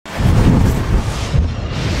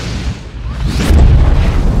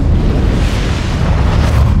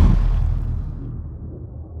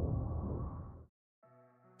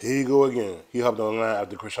he hopped online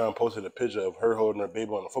after Chrisean posted a picture of her holding her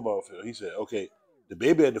baby on the football field. He said, okay, the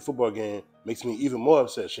baby at the football game makes me even more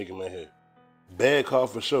upset, shaking my head. Bad call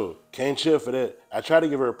for sure. Can't chill for that. I tried to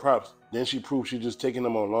give her props. Then she proved she just taking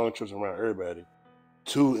them on long trips around everybody.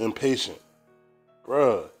 Too impatient.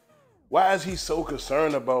 Bruh, why is he so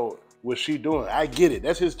concerned about what she doing? I get it.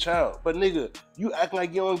 That's his child. But nigga, you act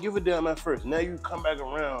like you don't give a damn at first. Now you come back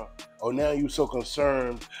around. Oh, now you so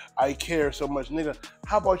concerned. I care so much. Nigga,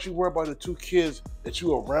 how about you worry about the 2 kids that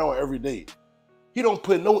you around every day? He don't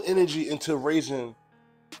put no energy into raising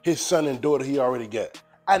his son and daughter he already got.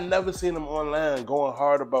 I never seen him online going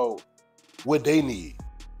hard about what they need.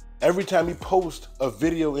 Every time he posts a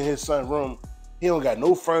video in his son's room, he don't got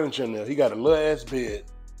no furniture in there. He got a little ass bed.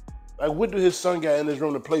 Like, what do his son got in his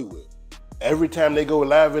room to play with? Every time they go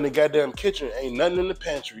live in the goddamn kitchen, ain't nothing in the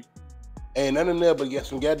pantry. Ain't nothing in there but get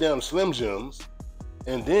some goddamn Slim Jims.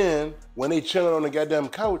 And then, when they chilling on the goddamn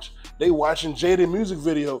couch, they watching Jaden music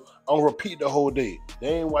video on repeat the whole day.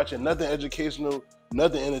 They ain't watching nothing educational,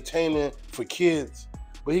 nothing entertaining for kids.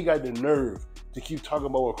 But he got the nerve to keep talking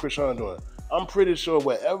about what Chrisean doing. I'm pretty sure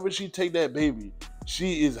wherever she take that baby,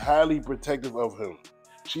 she is highly protective of him.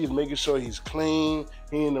 She's making sure he's clean,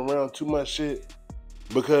 he ain't around too much shit.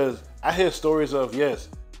 Because I hear stories of, yes,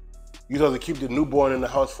 you have to keep the newborn in the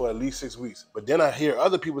house for at least 6 weeks. But then I hear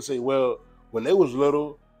other people say, well, when they was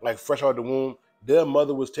little, like fresh out the womb, their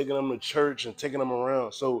mother was taking them to church and taking them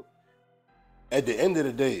around. So at the end of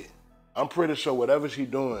the day, I'm pretty sure whatever she's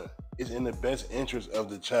doing is in the best interest of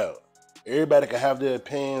the child. Everybody can have their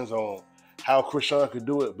opinions on how Chrisean could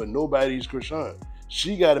do it, but nobody's Chrisean.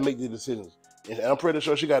 She got to make the decisions. And I'm pretty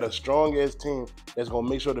sure she got a strong-ass team that's going to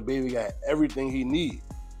make sure the baby got everything he needs.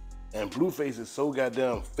 And Blueface is so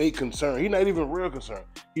goddamn fake concerned. He not even real concerned.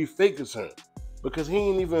 He fake concerned. Because he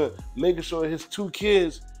ain't even making sure his 2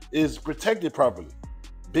 kids is protected properly.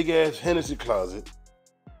 Big-ass Hennessy closet.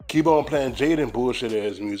 Keep on playing Jaden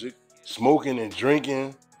bullshit-ass music. Smoking and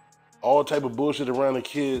drinking. All type of bullshit around the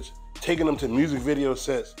kids. Taking them to music video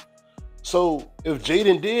sets. So, if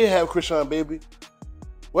Jaden did have Chrisean baby,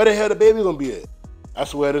 where the hell the baby gonna be at? I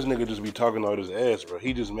swear this nigga just be talking all this ass, bro.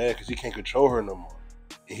 He just mad because he can't control her no more.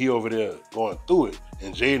 And he over there going through it.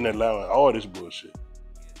 And Jaden allowing all this bullshit.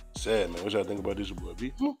 Sad, man. What y'all think about this boy,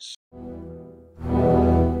 B?